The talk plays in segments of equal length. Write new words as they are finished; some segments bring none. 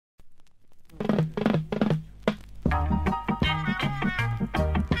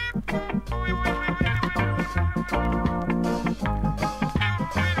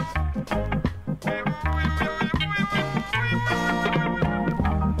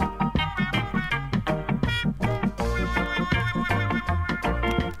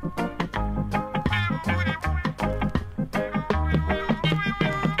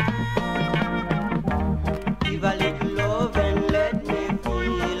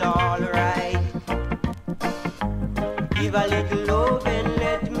Give a little love and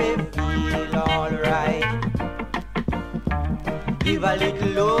let me feel alright. Give a little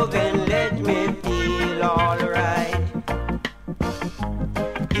love and let me feel alright.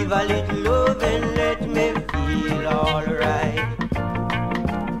 Give a little love and let me feel alright.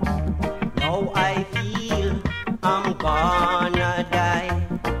 Now I feel I'm gonna die,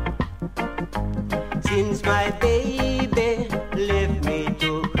 since my baby left me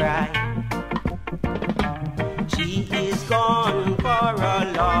to cry. She is gone for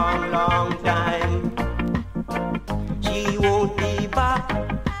a long, long time. She won't be back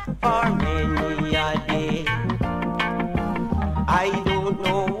for many a day. I don't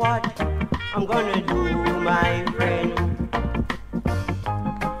know what I'm gonna do, my friend,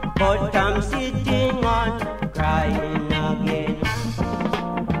 but I'm sitting on crying again.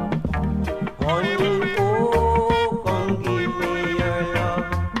 Honey, oh, come give me your love.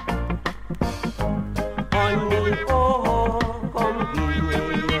 Honey, oh, come give me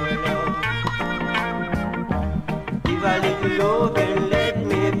your love. Give a little love and let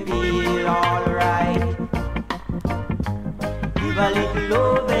me feel alright. Give a little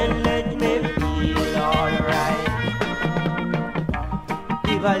love and let me feel alright.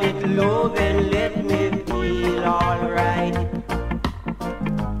 Give a little love and let me feel alright.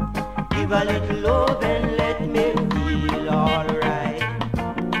 Give a little love and let me feel alright.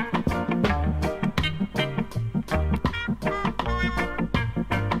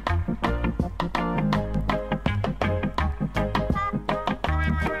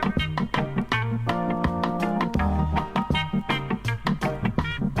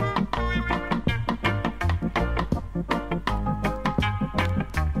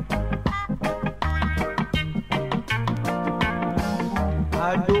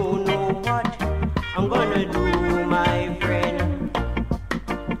 I don't